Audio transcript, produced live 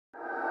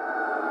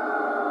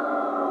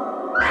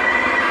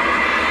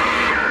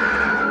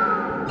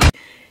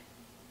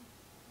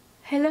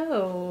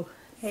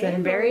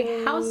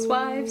Sunbury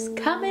Housewives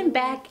coming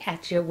back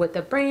at you with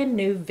a brand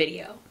new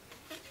video.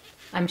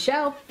 I'm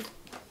Shell.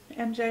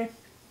 MJ.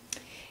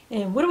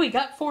 And what do we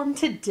got for them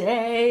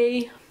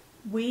today?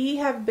 We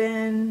have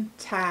been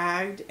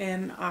tagged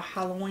in a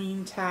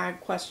Halloween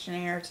tag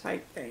questionnaire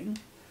type thing.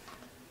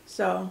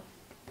 So,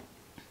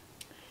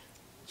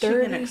 she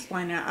can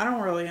explain it. I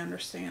don't really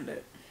understand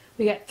it.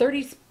 We got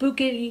 30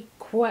 spooky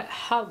let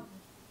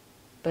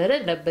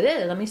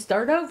me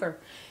start over.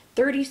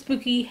 30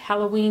 spooky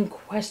Halloween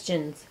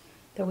questions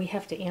that we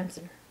have to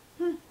answer.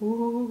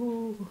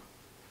 Ooh.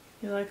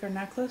 You like our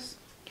necklace?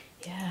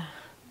 Yeah.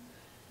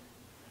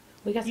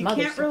 We got some You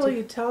other can't stuff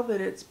really too. tell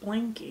that it's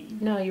blinking.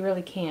 No, you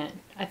really can't.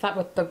 I thought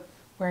with the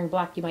wearing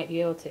black you might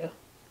be able to.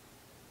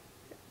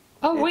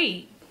 Oh,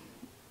 wait.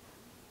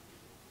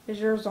 Is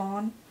yours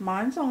on?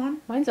 Mine's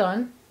on. Mine's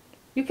on.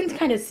 You can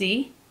kind of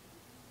see.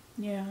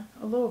 Yeah,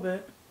 a little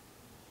bit.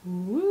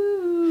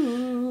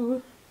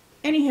 Woo.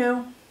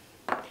 Anywho.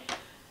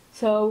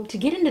 So, to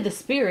get into the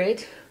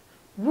spirit,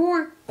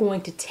 we're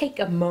going to take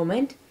a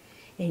moment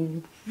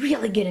and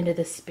really get into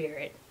the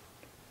spirit.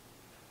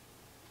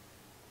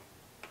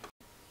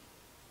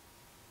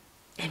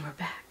 And we're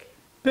back.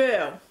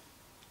 Boo.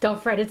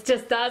 Don't fret, it's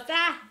just us.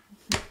 Ah!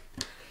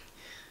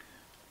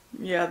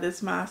 Yeah,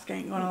 this mask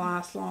ain't gonna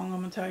last long.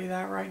 I'm gonna tell you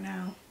that right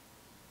now.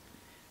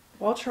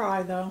 We'll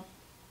try though.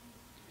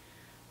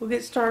 We'll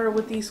get started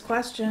with these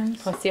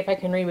questions. Let's see if I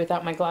can read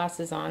without my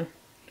glasses on,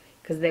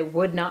 because they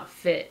would not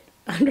fit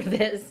under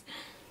this.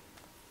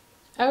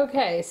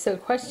 Okay, so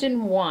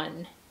question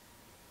 1.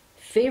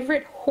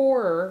 Favorite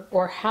horror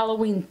or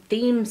Halloween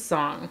theme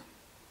song?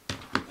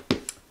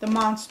 The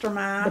Monster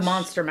Mash. The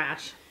Monster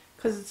Mash.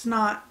 Because it's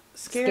not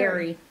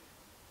scary.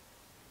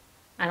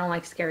 I don't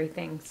like scary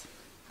things.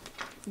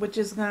 Which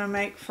is going to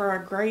make for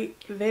a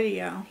great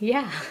video.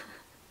 Yeah.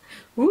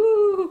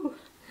 Woo!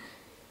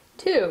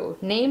 2.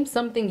 Name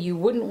something you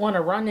wouldn't want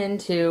to run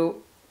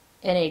into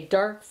in a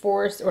dark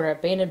forest or an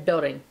abandoned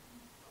building.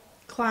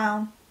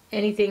 Clown.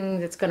 Anything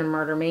that's going to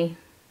murder me.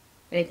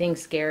 Anything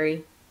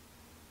scary.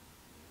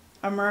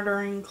 A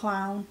murdering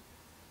clown.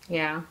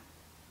 Yeah.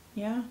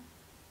 Yeah.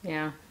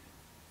 Yeah.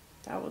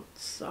 That would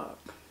suck.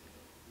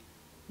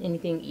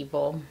 Anything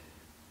evil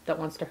that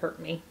wants to hurt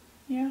me.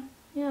 Yeah.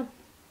 Yeah.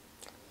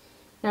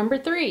 Number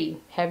 3.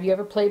 Have you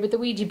ever played with the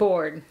Ouija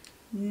board?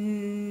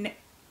 I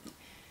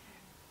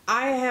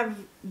have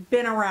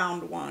been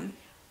around one.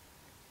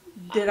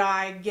 Did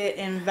I get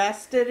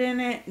invested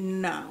in it?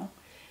 No.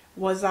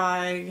 Was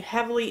I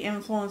heavily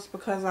influenced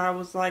because I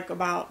was like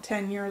about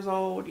 10 years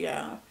old?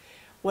 Yeah.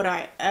 Would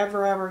I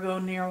ever go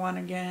near one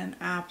again?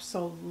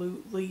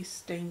 Absolutely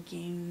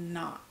stinking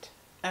not.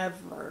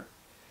 Ever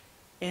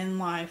in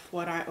life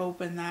would I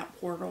open that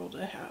portal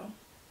to hell.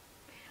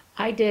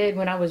 I did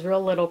when I was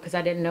real little because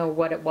I didn't know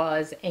what it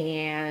was,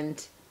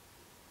 and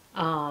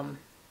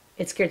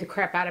it scared the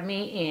crap out of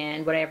me.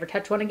 And would I ever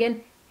touch one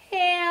again?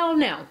 Hell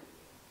no.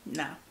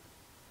 No.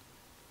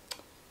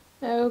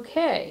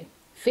 Okay.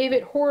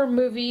 Favorite horror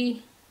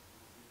movie?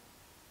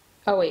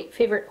 Oh wait,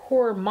 favorite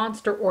horror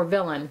monster or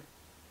villain?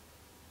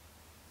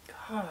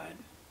 God.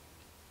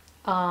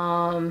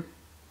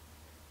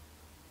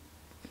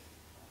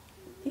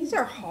 These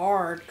are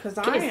hard because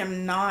I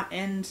am not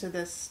into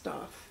this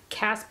stuff.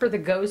 Casper the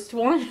Ghost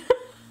one?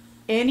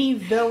 Any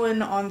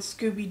villain on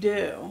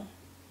Scooby-Doo.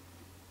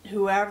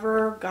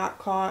 Whoever got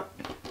caught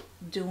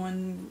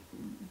doing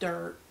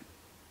dirt.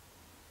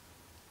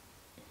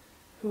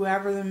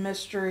 Whoever the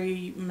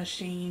mystery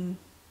machine.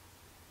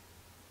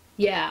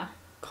 Yeah.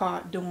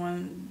 Caught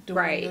doing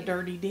the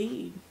dirty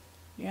deed.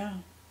 Yeah.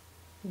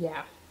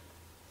 Yeah.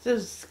 It's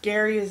as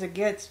scary as it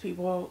gets,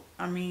 people.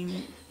 I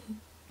mean,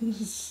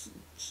 it's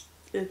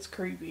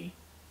creepy.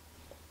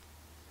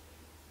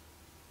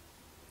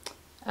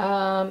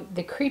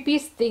 The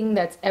creepiest thing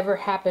that's ever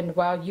happened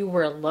while you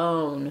were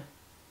alone.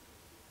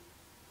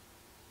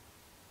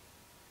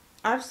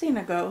 I've seen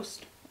a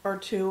ghost or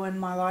two in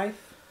my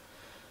life.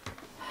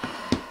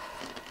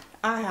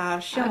 I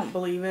have. She don't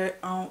believe it,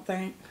 I don't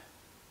think.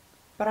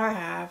 But I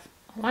have.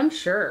 Well, I'm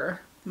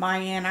sure. My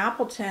Aunt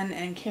Appleton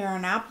and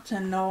Karen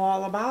Appleton know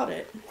all about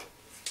it.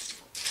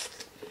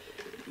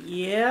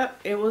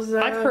 Yep, it was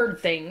I've heard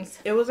things.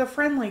 It was a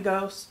friendly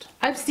ghost.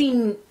 I've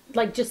seen,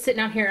 like, just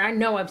sitting out here, I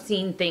know I've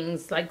seen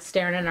things, like,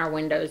 staring in our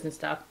windows and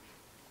stuff.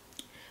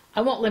 I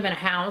won't live in a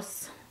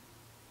house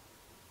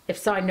if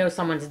so I know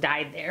someone's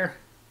died there.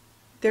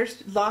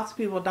 There's lots of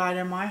people died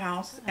in my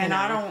house, and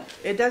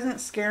it doesn't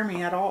scare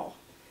me at all.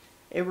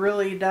 It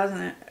really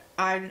doesn't.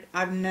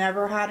 I've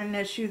never had an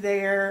issue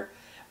there.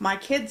 My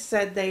kids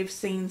said they've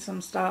seen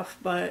some stuff,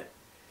 but,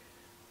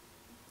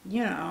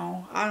 you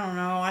know, I don't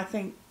know. I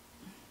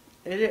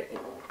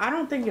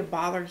don't think it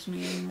bothers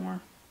me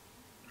anymore.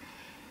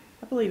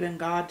 I believe in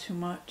God too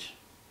much.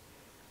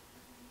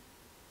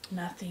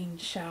 Nothing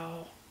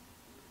shall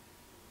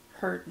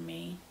hurt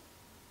me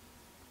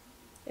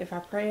if I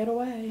pray it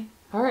away.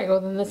 Alright,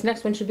 well then this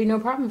next one should be no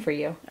problem for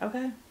you.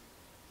 Okay.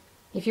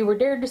 If you were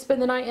dared to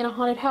spend the night in a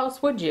haunted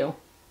house, would you?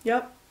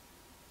 Yep.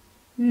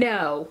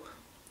 No.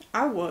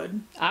 I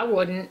would. I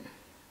wouldn't.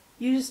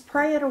 You just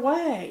pray it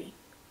away.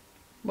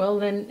 Well,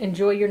 then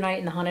enjoy your night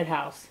in the haunted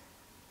house.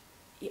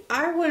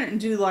 I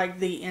wouldn't do like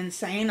the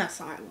insane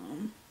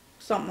asylum,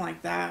 something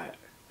like that.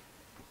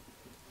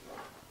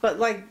 But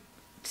like,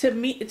 to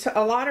me, to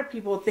a lot of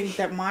people think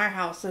that my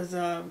house is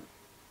a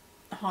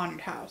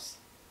haunted house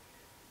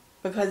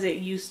because it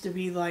used to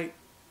be like,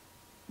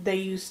 they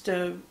used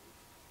to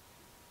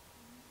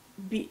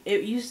be,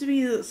 it used to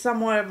be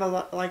somewhat of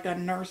a like a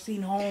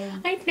nursing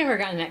home. I've never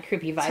gotten that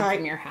creepy vibe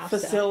from your house.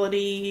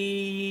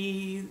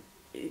 Facility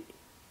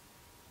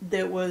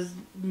that was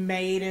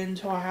made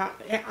into a house.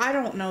 I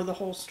don't know the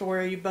whole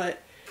story,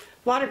 but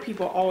a lot of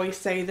people always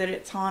say that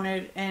it's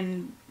haunted,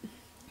 and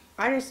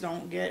I just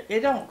don't get it.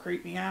 Don't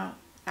creep me out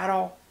at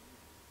all.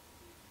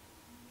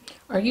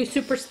 Are you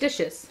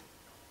superstitious?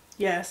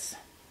 Yes,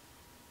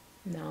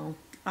 No.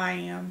 I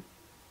am.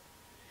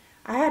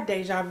 I had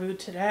deja vu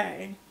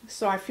today,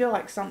 so I feel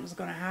like something's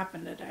going to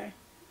happen today.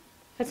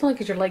 That's only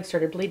because your leg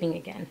started bleeding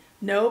again.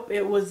 Nope,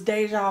 it was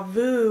deja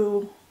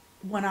vu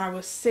when I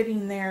was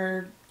sitting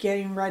there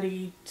getting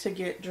ready to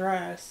get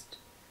dressed,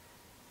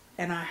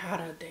 and I had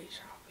a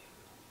deja vu.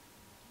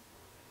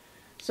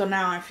 So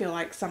now I feel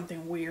like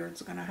something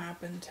weird's going to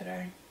happen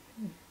today.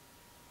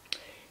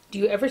 Do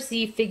you ever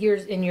see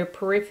figures in your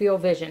peripheral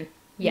vision?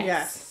 Yes.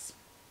 Yes.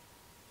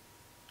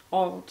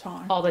 All the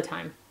time. All the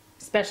time.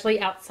 Especially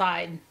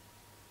outside.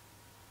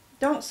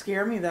 Don't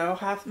scare me though,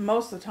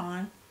 most of the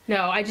time.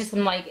 No, I just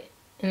am like,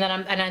 and then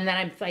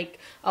I'm like,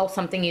 oh,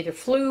 something either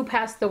flew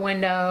past the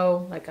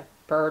window, like a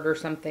bird or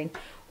something,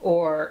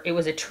 or it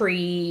was a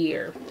tree,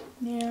 or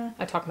Yeah.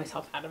 I talk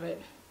myself out of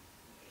it.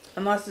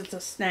 Unless it's a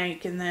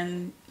snake, and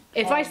then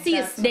If all I see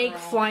a bets are snake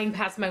off. flying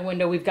past my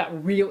window, we've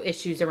got real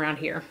issues around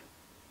here.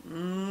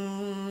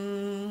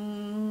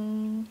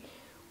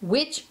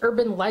 Which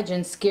urban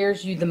legend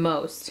scares you the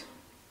most?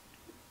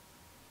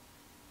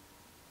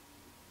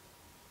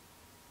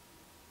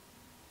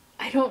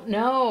 I don't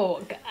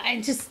know.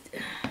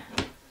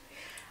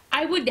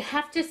 I would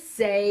have to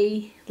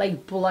say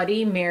like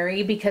Bloody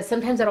Mary, because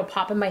sometimes it'll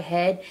pop in my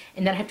head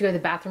and then I have to go to the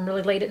bathroom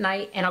really late at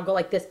night and I'll go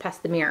like this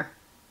past the mirror.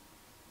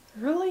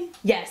 Really?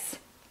 Yes.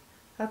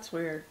 That's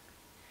weird.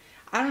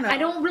 I don't know. I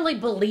don't really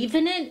believe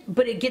in it,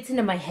 but it gets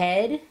into my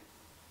head.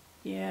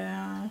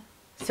 Yeah.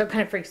 So it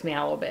kind of freaks me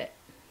out a little bit.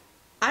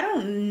 I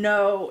don't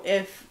know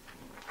if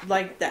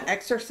like the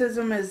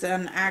exorcism is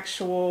an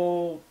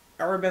actual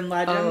urban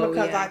legend,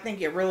 because yeah. I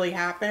think it really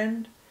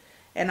happened,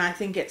 and I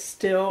think it's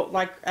still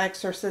like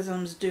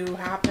exorcisms do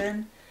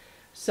happen.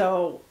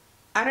 So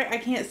I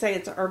can't say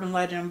it's an urban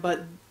legend,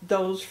 but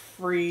those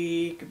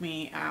freak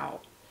me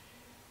out,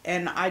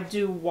 and I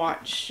do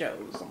watch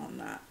shows on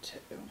that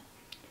too.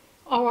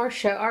 Oh, our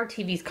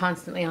TV's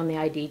constantly on the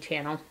ID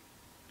channel.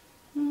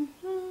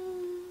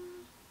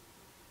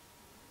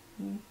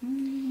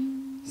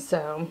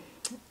 So,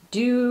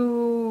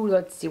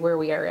 let's see where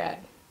we are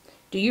at.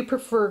 Do you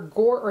prefer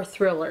gore or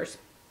thrillers?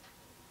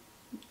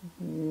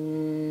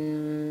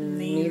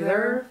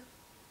 Neither.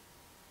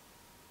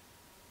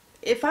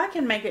 If I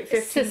can make it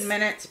 15 Sus-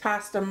 minutes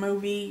past a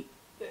movie,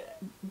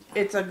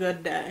 it's a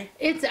good day.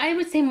 It's, I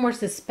would say, more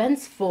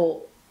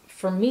suspenseful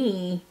for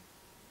me.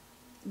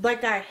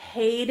 Like, I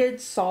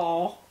hated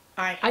Saw.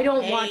 I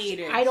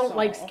don't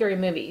like scary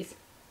movies.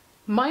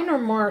 Mine are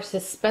more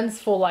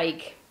suspenseful,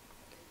 like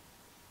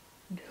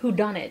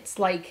whodunits.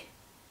 Like,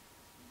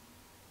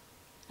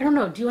 I don't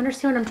know. Do you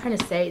understand what I'm trying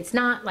to say? It's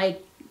not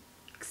like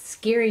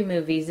scary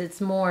movies.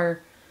 It's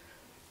more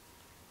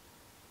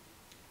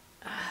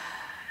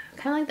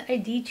kind of like the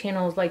ID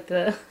channels, like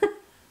the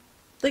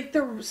like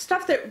the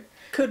stuff that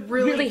could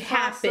really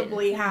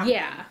possibly happen.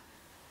 Yeah.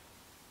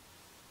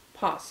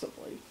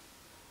 Possibly.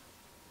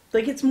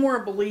 Like, it's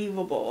more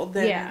believable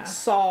than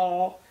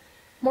Saw.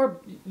 More,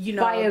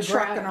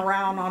 trucking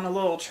around on a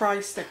little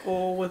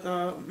tricycle with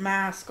a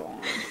mask on.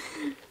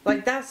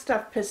 Like, that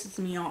stuff pisses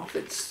me off.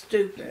 It's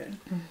stupid.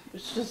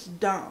 It's just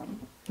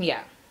dumb.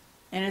 Yeah.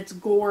 And it's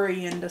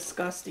gory and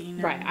disgusting.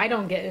 And, Right. I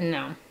don't get,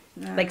 no.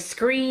 Like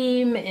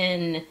Scream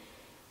and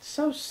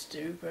so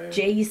stupid.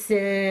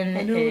 Jason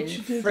and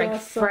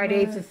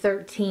Friday summer. the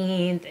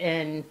 13th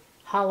and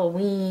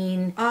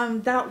Halloween.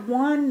 That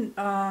one,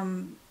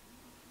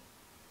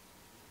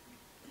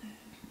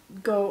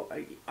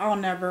 I'll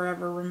never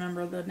ever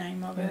remember the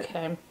name of it.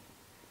 Okay.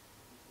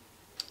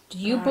 Do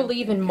you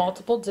believe in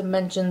multiple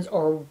dimensions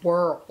or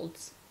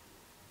worlds?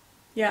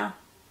 Yeah.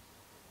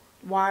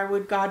 Why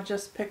would God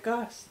just pick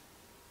us?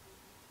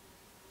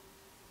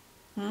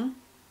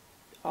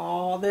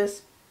 All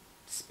this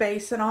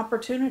space and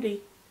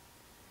opportunity.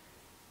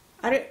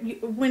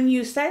 When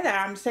you say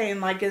that, I'm saying,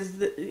 like,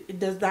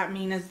 does that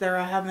mean is there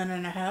a heaven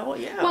and a hell?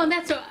 Yeah. Well,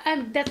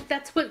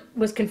 that's what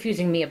was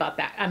confusing me about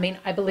that. I mean,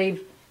 I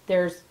believe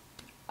there's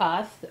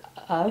us,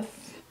 and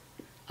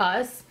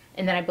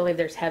then I believe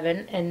there's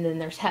heaven, and then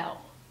there's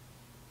hell.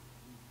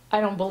 I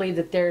don't believe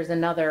that there's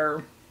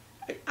another.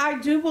 I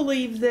do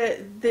believe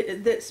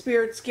that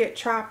spirits get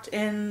trapped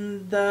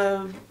in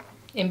the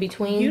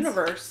in-between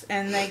universe,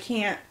 and they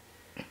can't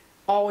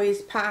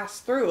always pass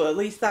through. At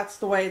least that's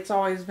the way it's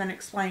always been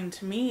explained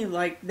to me.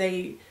 Like,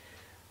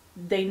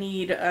 they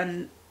need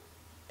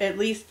at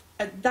least,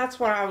 that's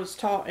what I was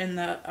taught in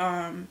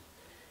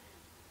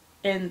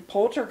in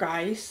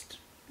Poltergeist.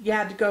 You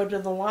had to go to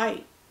the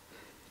light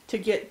to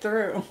get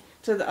through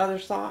to the other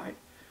side.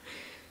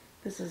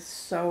 This is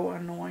so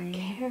annoying.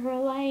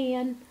 Carol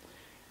Ann.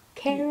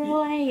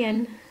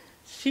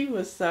 She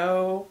was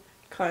so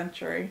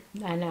country.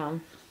 I know.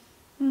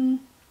 Hmm.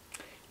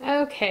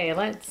 Okay,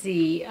 let's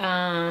see.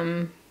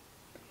 Ever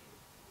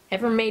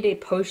made a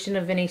potion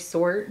of any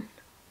sort?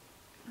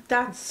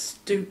 That's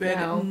stupid.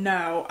 No.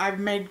 No. I've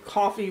made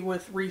coffee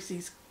with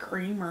Reese's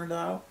creamer,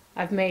 though.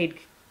 I've made,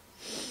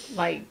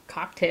 like,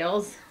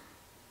 cocktails,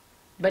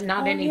 but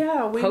not any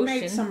yeah, we potion.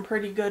 made some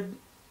pretty good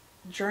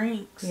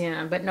drinks.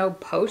 Yeah, but no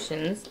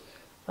potions.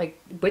 Like,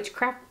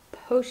 witchcraft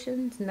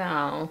potions?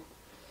 No.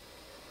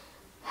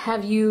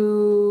 Have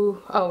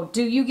you... Oh,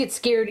 do you get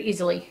scared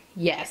easily?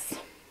 Yes.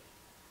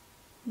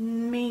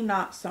 Me,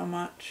 not so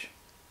much.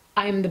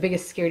 I am the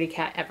biggest scaredy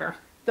cat ever.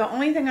 The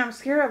only thing I'm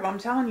scared of, I'm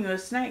telling you,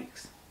 is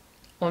snakes.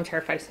 Well, I'm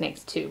terrified of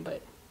snakes too,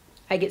 but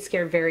I get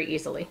scared very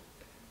easily.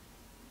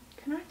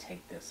 Can I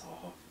take this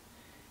off?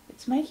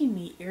 It's making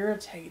me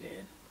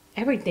irritated.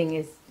 Everything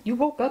is... You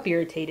woke up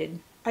irritated.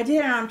 I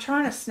did, and I'm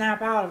trying to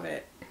snap out of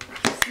it.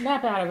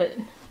 Snap out of it.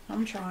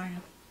 I'm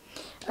trying.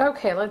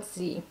 Okay, let's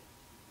see.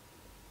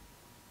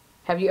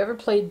 Have you ever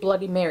played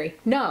Bloody Mary?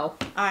 No.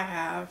 I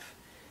have.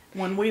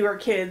 When we were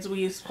kids, we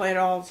used to play it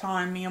all the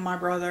time, me and my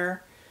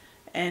brother.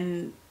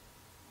 And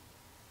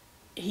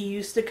he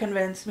used to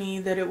convince me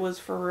that it was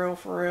for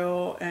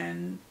real,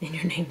 and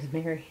your name's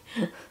Mary.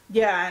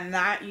 yeah, and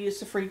that used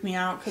to freak me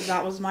out because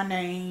that was my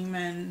name,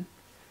 and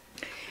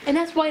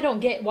that's why I don't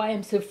get why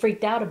I'm so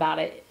freaked out about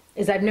it,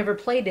 is I've never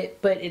played it,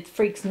 but it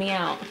freaks me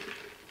out.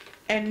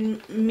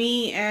 and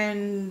me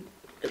and,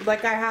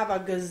 like, I have a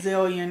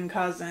gazillion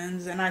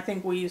cousins, and I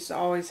think we used to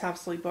always have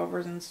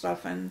sleepovers and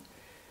stuff, and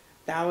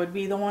that would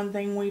be the one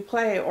thing we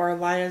play, or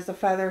light as a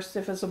feather,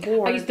 stiff as a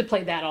board. I used to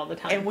play that all the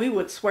time. And we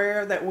would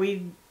swear that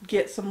we'd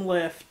get some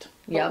lift.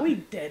 But Yep. we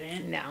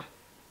didn't. No.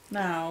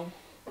 No.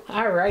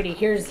 Alrighty,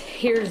 here's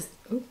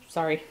oops,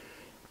 sorry.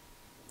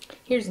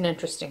 Here's an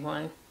interesting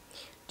one.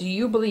 Do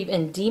you believe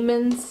in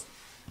demons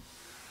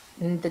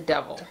and the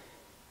devil?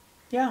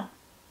 Yeah.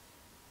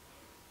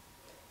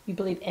 You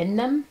believe in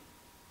them?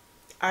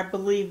 I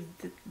believe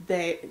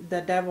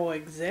the devil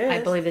exists.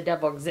 I believe the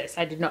devil exists.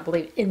 I do not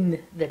believe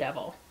in the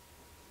devil.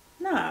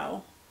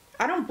 No.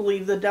 I don't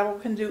believe the devil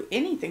can do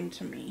anything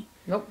to me.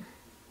 Nope.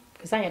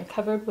 Because I am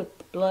covered with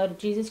the blood of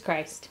Jesus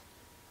Christ.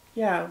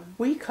 Yeah,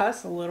 we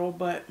cuss a little,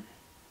 but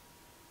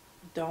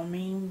don't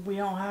mean we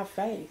don't have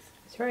faith.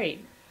 That's right.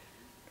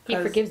 He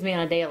forgives me on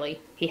a daily.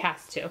 He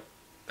has to.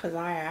 Because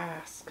I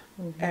ask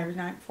every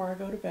night before I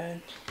go to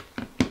bed.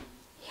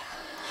 Yeah.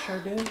 Sure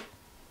do.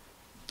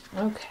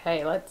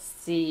 Okay, let's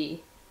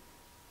see.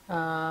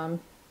 You're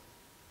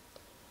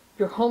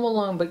home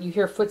alone, but you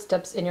hear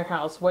footsteps in your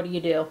house. What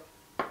do?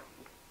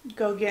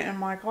 Go get in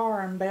my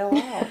car and bail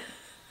out.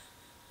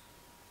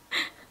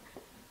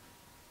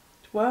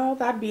 Well,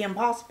 that'd be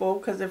impossible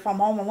because if I'm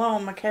home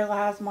alone, Michaela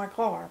has my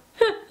car.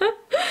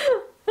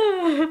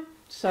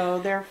 So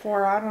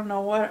therefore, I don't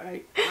know what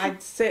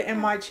I'd sit in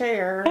my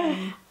chair.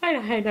 And I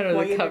don't know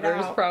wait the it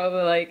covers. out.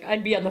 Probably like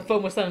I'd be on the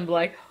phone with someone and be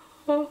like,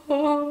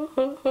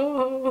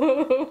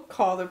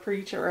 Call the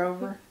preacher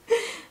over.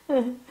 I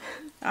don't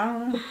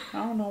know. I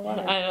don't know what.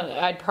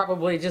 I'd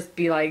probably just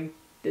be like,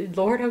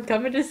 Lord, I'm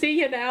coming to see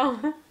you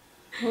now.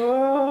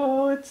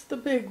 Oh, it's the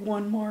big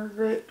one,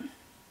 Margaret.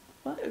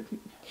 What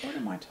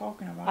am I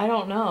talking about? I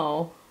don't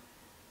know.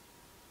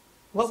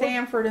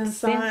 Sanford and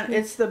Son. Sanford?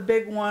 It's the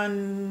big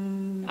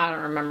one. I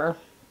don't remember.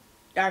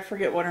 I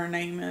forget what her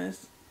name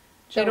is.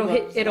 It'll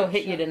hit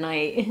that you show.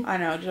 tonight. I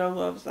know, Joe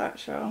loves that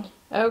show.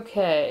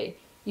 Okay.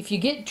 If you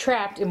get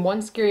trapped in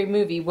one scary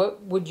movie,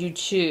 what would you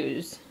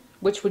choose?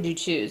 Which would you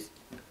choose?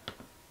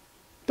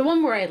 The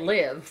one where I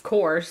live, of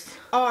course.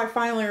 Oh, I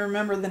finally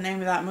remember the name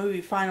of that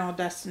movie, Final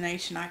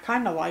Destination. I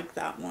kind of like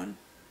that one.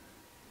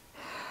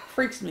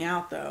 Freaks me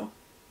out, though.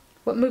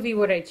 What movie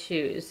would I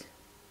choose?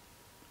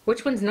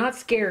 Which one's not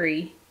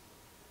scary?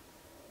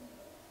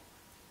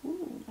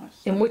 Ooh,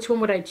 And which one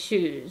would I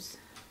choose?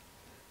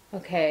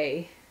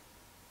 Okay.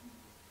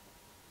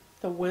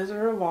 The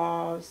Wizard of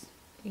Oz.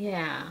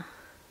 Yeah.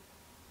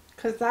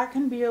 Because that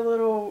can be a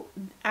little...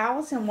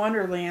 Alice in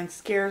Wonderland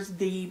scares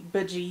the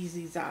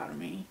bejesus out of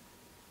me.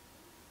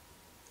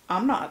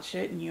 I'm not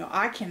shitting you.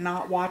 I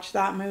cannot watch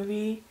that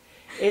movie.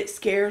 It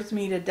scares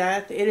me to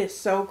death. It is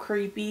so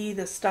creepy.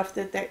 The stuff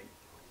that they...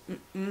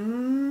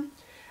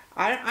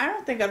 I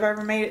don't think I've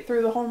ever made it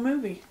through the whole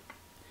movie.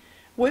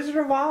 Wizard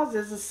of Oz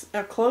is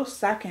a close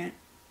second.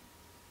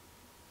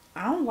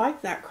 I don't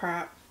like that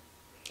crap.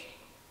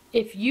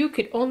 If you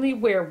could only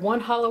wear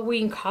one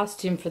Halloween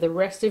costume for the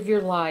rest of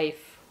your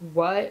life,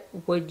 what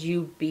would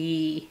you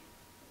be?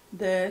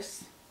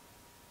 This.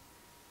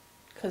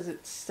 Because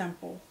it's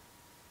simple.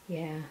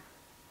 Yeah.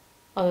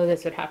 Although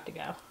this would have to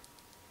go.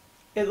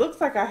 It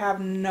looks like I have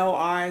no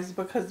eyes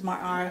because my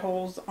eye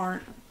holes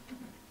aren't...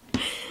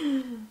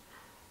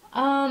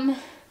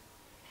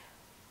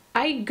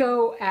 I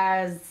go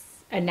as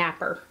a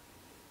napper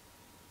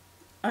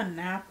A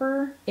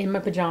napper? in my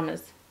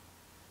pajamas.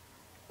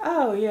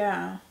 Oh,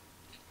 yeah.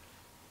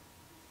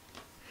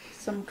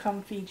 Some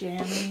comfy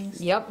jammies.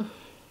 Yep.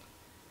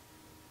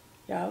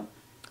 Yep.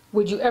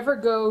 Would you ever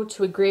go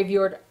to a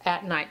graveyard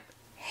at night?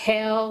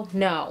 Hell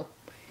no.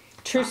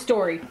 True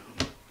story.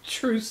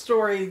 True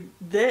story,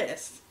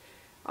 this.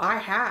 I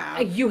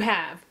have. You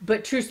have,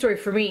 but true story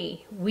for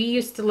me. We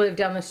used to live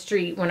down the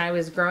street when I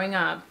was growing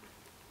up,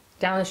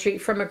 down the street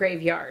from a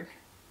graveyard.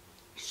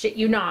 Shit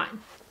you not.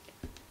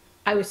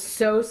 I was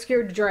so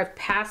scared to drive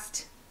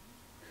past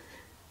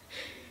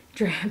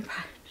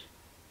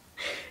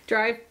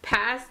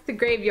the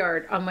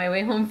graveyard on my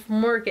way home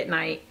from work at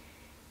night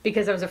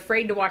because I was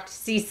afraid to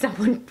see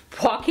someone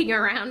walking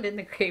around in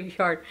the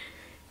graveyard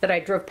that I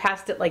drove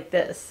past it like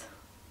this.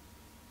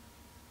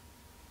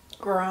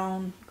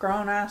 Grown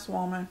ass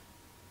woman.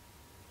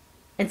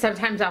 And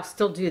sometimes I'll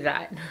still do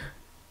that.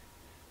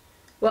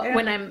 Well, Yeah.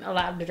 when I'm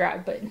allowed to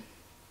drive, but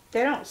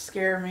They don't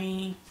scare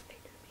me.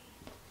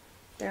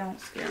 They don't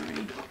scare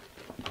me.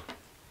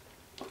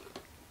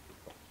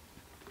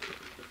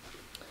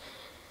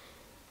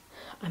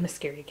 I'm a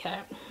scaredy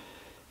cat.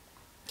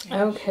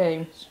 Yeah,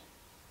 Okay.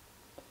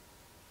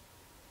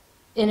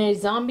 In a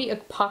zombie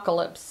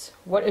apocalypse,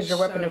 what is your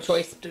weapon so of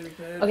choice?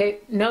 Stupid. Okay,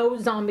 no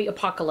zombie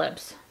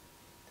apocalypse.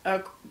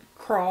 A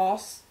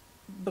cross,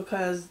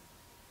 because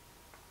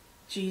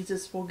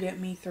Jesus will get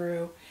me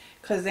through.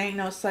 Because there ain't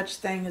no such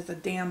thing as a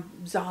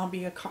damn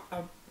zombie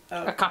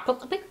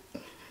Apocalypse?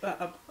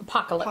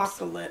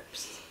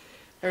 apocalypse.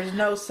 There's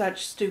no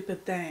such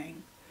stupid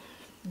thing.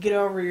 Get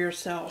over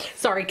yourself.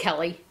 Sorry,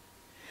 Kelly.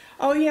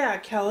 Oh yeah,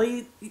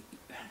 Kelly.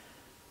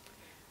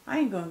 I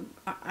ain't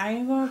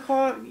gonna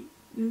call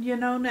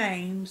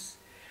names.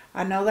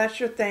 I know that's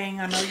your thing.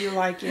 I know you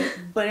like it,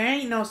 but it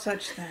ain't no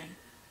such thing.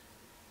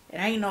 It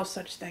ain't no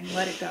such thing.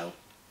 Let it go.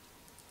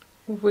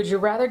 Would you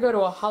rather go to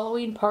a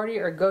Halloween party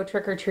or go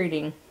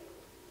trick-or-treating?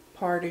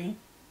 Party.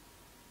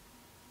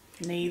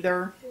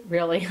 Neither.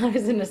 Really? I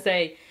was gonna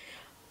say,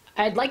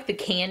 I'd like the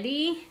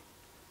candy,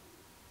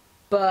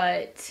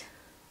 but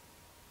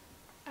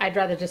I'd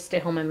rather just stay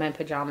home in my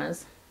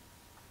pajamas.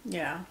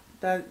 Yeah,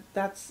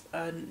 that's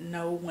a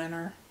no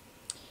winner.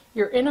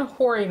 You're in a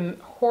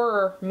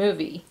horror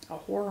movie. A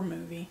horror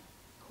movie.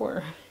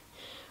 Horror.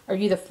 Are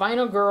you the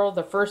final girl,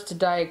 the first to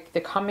die,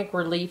 the comic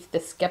relief, the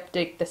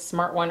skeptic, the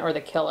smart one, or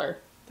the killer?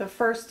 The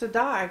first to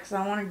die, because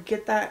I want to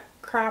get that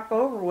crap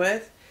over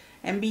with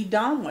and be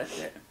done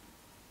with it.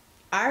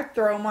 I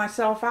throw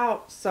myself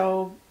out,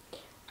 so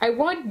I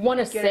would want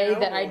to Get say it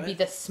that over I'd be with.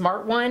 the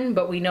smart one,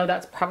 but we know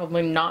that's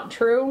probably not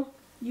true.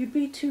 you'd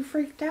be too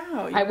freaked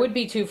out. I would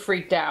be too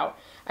freaked out.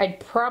 I'd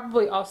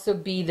probably also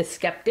be the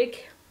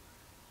skeptic.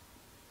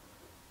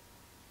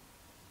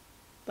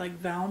 Like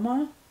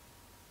Velma.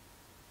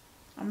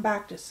 I'm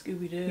back to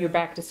Scooby-Doo. You're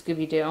back to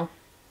Scooby-Doo.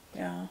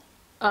 Yeah.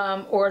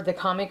 Or the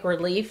comic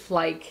relief,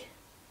 like...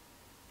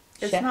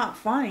 It's Chef- not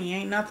funny.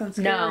 Ain't nothing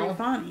scary No.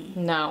 funny.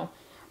 No.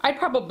 I'd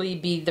probably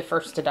be the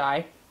first to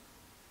die.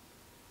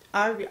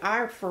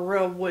 I for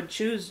real would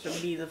choose to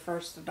be the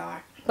first to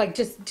die. Like,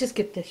 just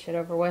get this shit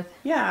over with.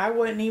 Yeah, I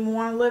wouldn't even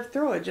want to live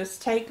through it.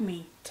 Just take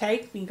me.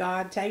 Take me,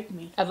 God, take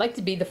me. I'd like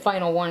to be the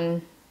final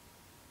one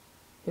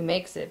who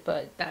makes it,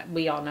 but that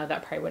we all know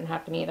that probably wouldn't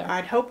happen either.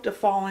 I'd hope to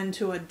fall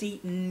into a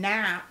deep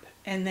nap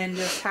and then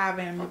just have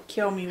him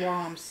kill me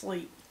while I'm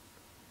asleep.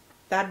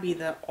 That'd be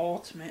the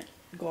ultimate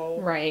goal.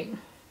 Right.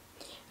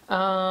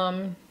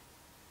 Are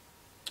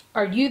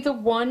you the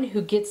one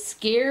who gets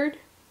scared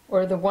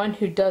or the one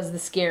who does the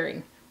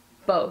scaring?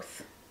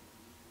 Both.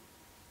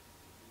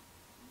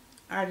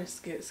 I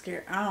just get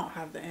scared. I don't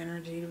have the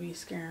energy to be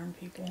scaring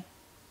people.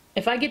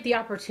 If I get the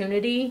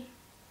opportunity,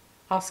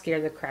 I'll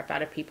scare the crap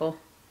out of people.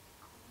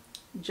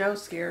 Joe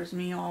scares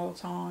me all the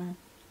time.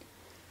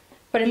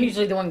 But I'm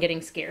usually the one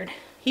getting scared.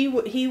 He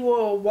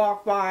will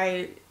walk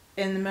by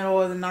in the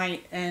middle of the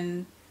night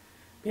and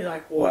be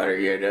like, "What are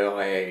you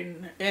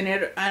doing?"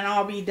 And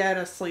I'll be dead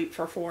asleep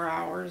for 4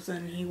 hours,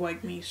 and he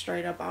wake me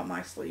straight up out of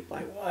my sleep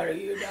like, "What are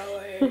you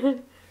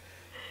doing?"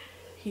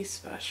 He's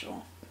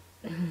special.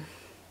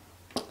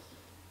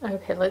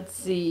 Okay, let's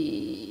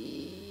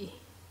see.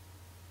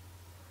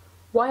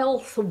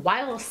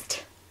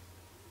 Whilst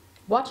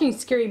watching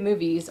scary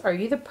movies, are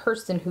you the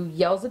person who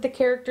yells at the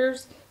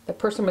characters, the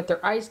person with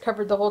their eyes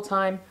covered the whole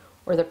time,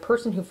 or the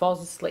person who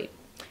falls asleep?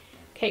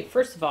 Okay,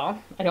 first of all,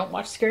 I don't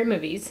watch scary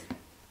movies.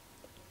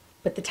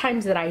 But the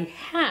times that I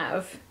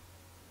have,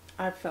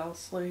 I fell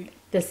asleep.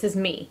 this is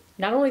me.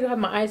 Not only do I have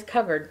my eyes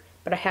covered,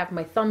 but I have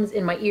my thumbs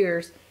in my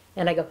ears,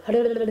 and I go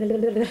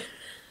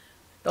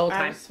the whole I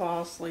time. just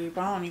fall asleep.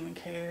 I don't even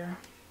care.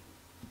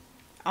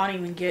 I don't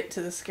even get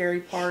to the scary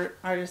part.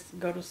 I just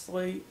go to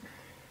sleep.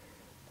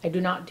 I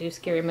do not do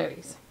scary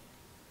movies.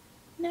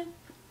 No.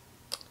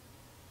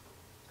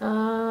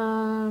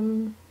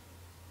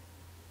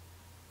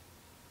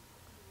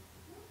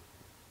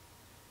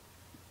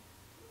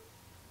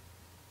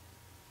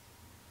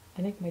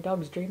 I think my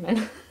dog's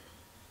dreaming.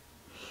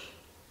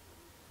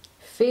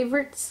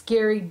 Favorite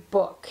scary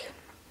book?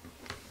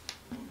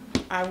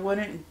 I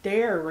wouldn't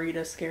dare read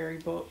a scary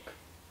book.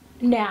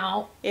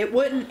 Now, It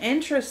wouldn't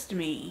interest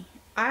me.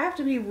 I have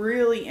to be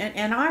really,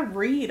 and I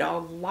read a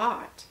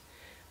lot,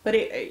 but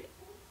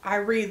I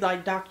read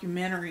like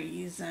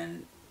documentaries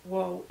and,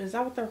 well, is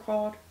that what they're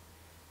called?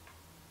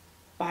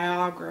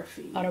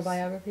 Biographies.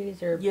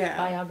 autobiographies or Yeah.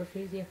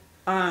 biographies, yeah.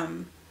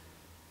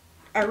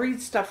 I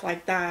read stuff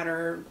like that,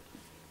 or,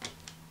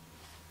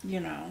 you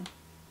know,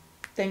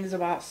 things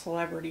about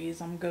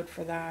celebrities. I'm good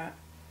for that.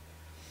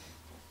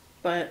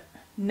 But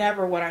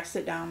never would I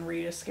sit down and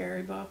read a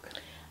scary book.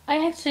 I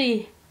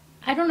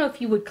don't know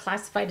if you would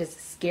classify it as a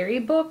scary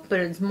book, but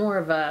it's more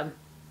of a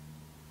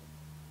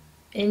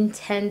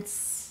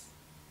intense,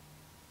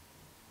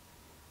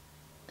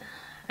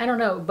 I don't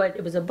know, but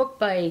it was a book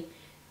by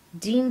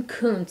Dean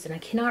Koontz, and I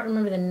cannot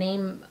remember the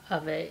name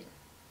of it.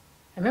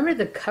 I remember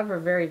the cover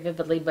very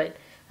vividly, but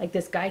like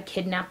this guy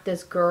kidnapped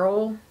this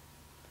girl,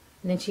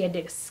 and then she had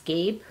to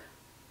escape.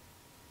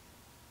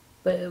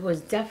 But it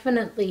was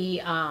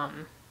definitely,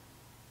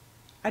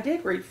 I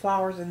did read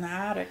Flowers in the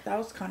Attic. That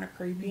was kind of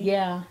creepy.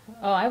 yeah.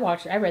 Oh, I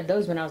read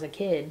those when I was a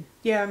kid.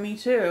 Yeah, me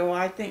too.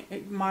 I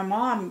think my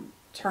mom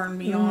turned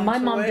me on My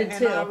to mom it, did and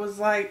too. I was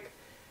like,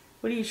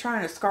 what are you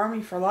trying to scar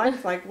me for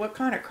life? Like, what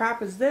kind of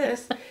crap is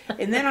this?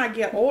 And then I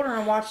get older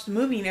and watch the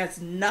movie, and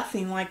it's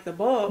nothing like the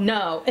book.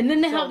 No, and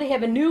then they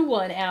have a new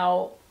one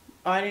out,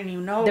 I didn't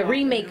even know the about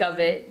remake new of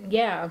one. it.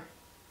 Yeah,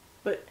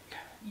 But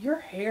your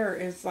hair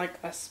is like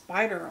a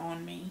spider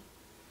on me.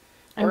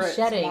 I'm Or it's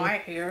shedding. my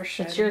hair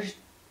shedding.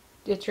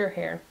 It's your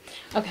hair.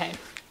 Okay.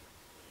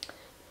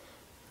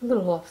 A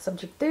little off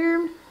subject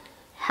there.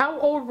 How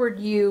old were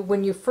you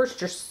when you first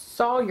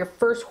saw your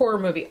first horror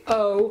movie?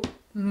 Oh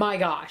my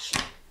gosh.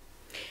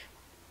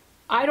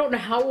 I don't know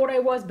how old I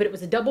was, but it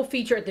was a double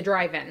feature at the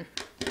drive-in.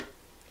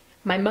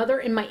 My mother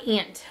and my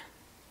aunt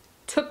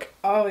took...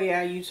 Oh,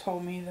 yeah, you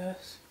told me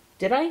this.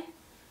 Did I?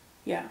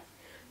 Yeah.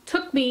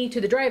 Took me to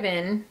the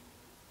drive-in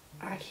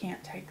I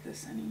can't take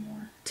this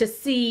anymore. to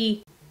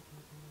see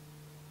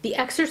The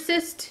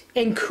Exorcist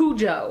and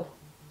Cujo.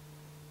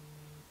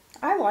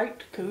 I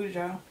liked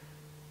Cujo.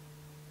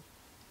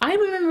 I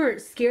remember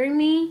it scaring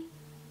me,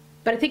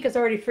 but I think I was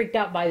already freaked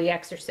out by The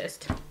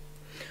Exorcist.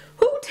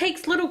 Who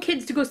takes little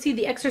kids to go see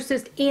The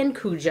Exorcist and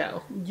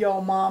Cujo?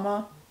 Yo,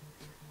 mama.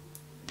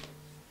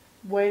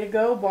 Way to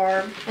go,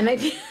 Barb. And I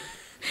think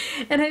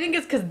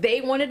it's because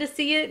they wanted to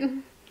see it.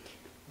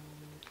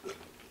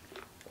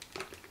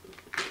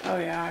 Oh,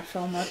 yeah, I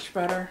feel much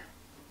better.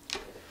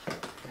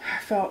 I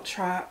felt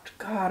trapped.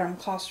 God, I'm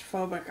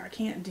claustrophobic. I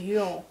can't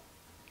deal.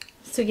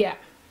 So yeah,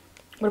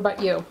 what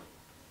about you?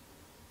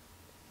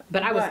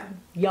 But I was What?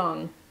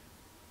 young.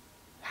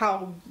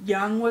 How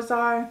young was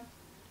I?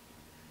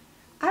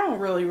 I don't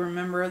really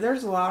remember.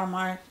 There's a lot of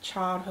my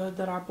childhood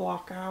that I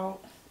block out.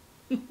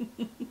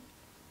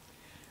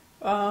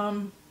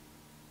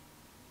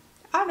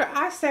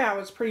 I say I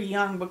was pretty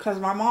young because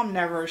my mom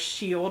never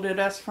shielded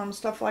us from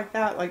stuff like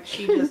that. Like,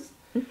 she just,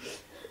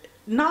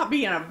 not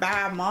being a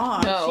bad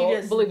mom. No, she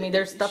just, believe me,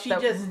 there's stuff she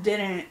that... just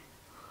didn't.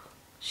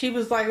 She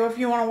was like, well, if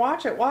you want to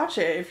watch it, watch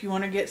it. If you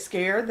want to get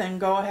scared, then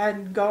go ahead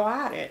and go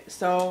at it.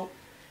 So,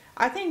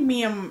 I think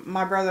me and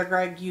my brother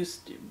Greg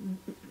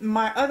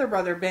my other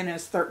brother Ben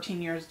is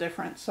 13 years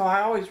different. So,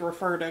 I always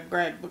refer to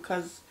Greg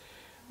because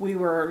we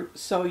were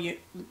so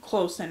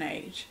close in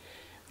age.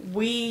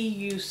 We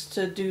used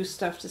to do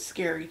stuff to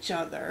scare each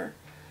other.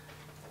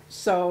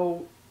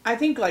 So, I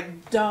think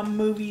like dumb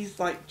movies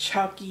like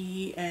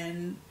Chucky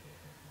and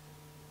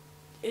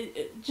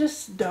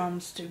just dumb,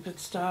 stupid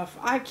stuff.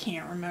 I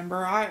can't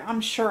remember. I'm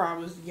sure I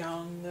was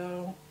young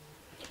though.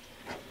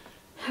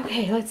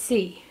 Okay, let's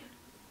see.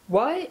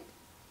 What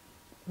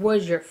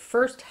was your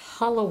first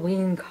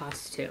Halloween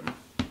costume?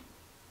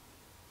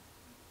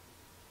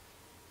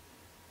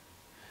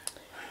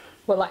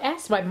 Well, I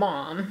asked my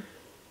mom,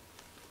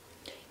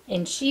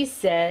 and she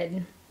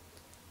said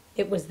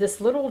it was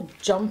this little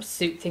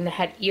jumpsuit thing that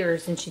had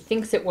ears, and she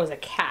thinks it was a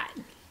cat.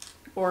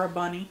 Or a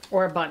bunny.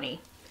 Or a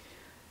bunny.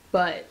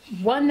 But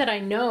one that I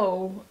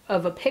know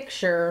of a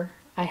picture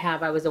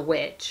I was a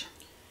witch.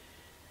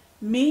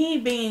 Me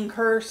being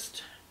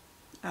cursed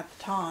at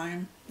the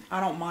time, I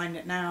don't mind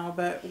it now,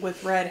 but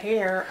with red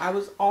hair, I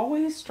was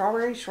always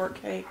strawberry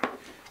shortcake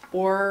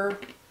or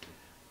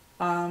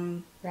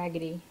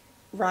Raggedy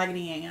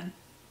Ann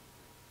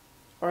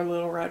or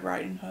Little Red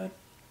Riding Hood.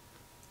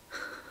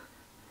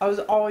 I was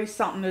always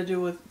something to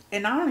do with,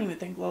 and I don't even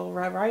think Little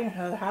Red Riding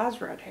Hood has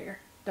red hair,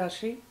 does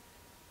she?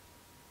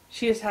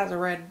 She just has a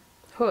red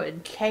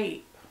Hood.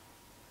 cape.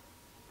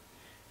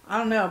 I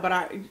don't know, but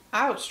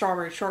I was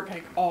strawberry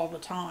shortcake all the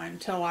time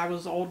till I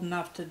was old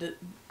enough to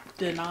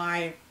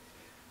deny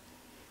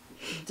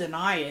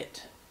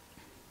it.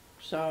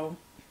 So,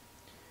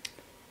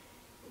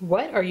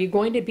 What are you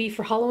going to be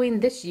for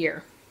Halloween this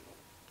year?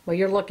 Well,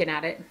 you're looking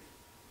at it.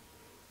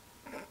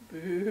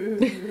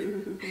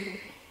 boo.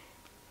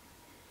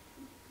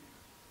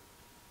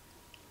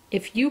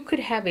 If you could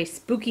have a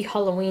spooky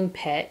Halloween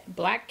pet,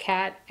 black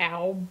cat,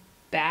 owl,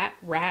 bat,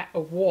 rat,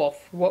 or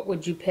wolf, what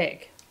would you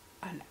pick?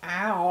 An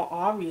owl,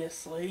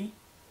 obviously.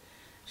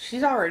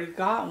 She's already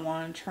got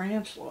one,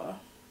 tarantula.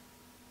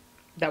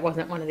 That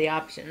wasn't one of the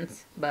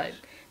options, but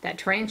that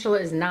tarantula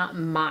is not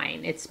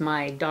mine. It's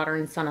my daughter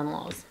and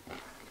son-in-law's.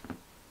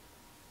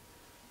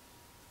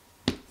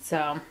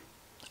 So,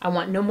 I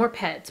want no more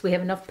pets. We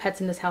have enough pets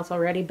in this house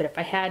already, but if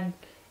I had,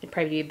 it'd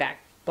probably be a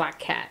black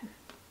cat.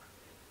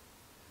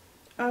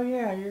 Oh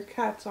yeah, your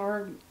cats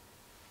are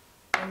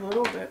a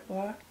little bit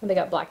black. Well, they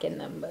got black in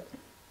them, but...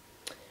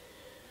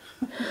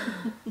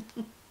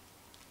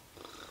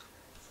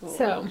 It's a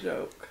So, little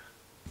joke.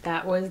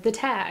 that was the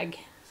tag.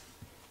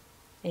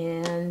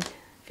 And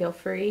feel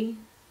free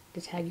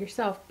to tag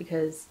yourself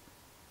because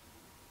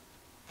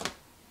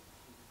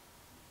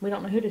we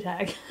don't know who to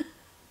tag.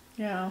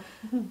 Yeah.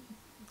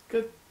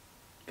 Good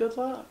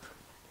luck.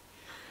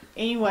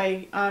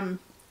 Anyway,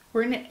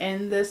 we're gonna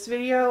end this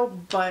video,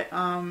 but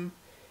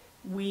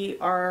we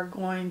are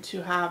going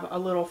to have a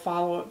little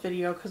follow-up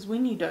video because we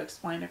need to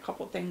explain a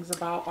couple things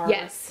about our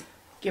Yes.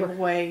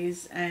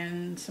 giveaways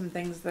and some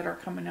things that are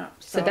coming up.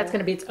 So that's going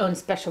to be its own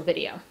special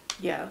video.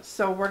 Yeah,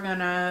 so we're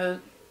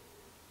gonna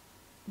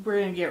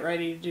get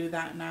ready to do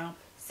that now.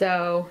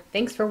 So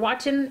thanks for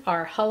watching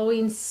our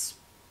Halloween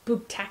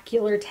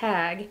Spooktakular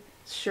tag.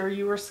 Sure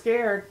you were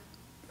scared.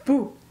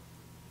 Boo.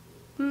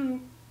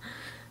 Boo.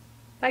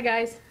 Bye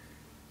guys.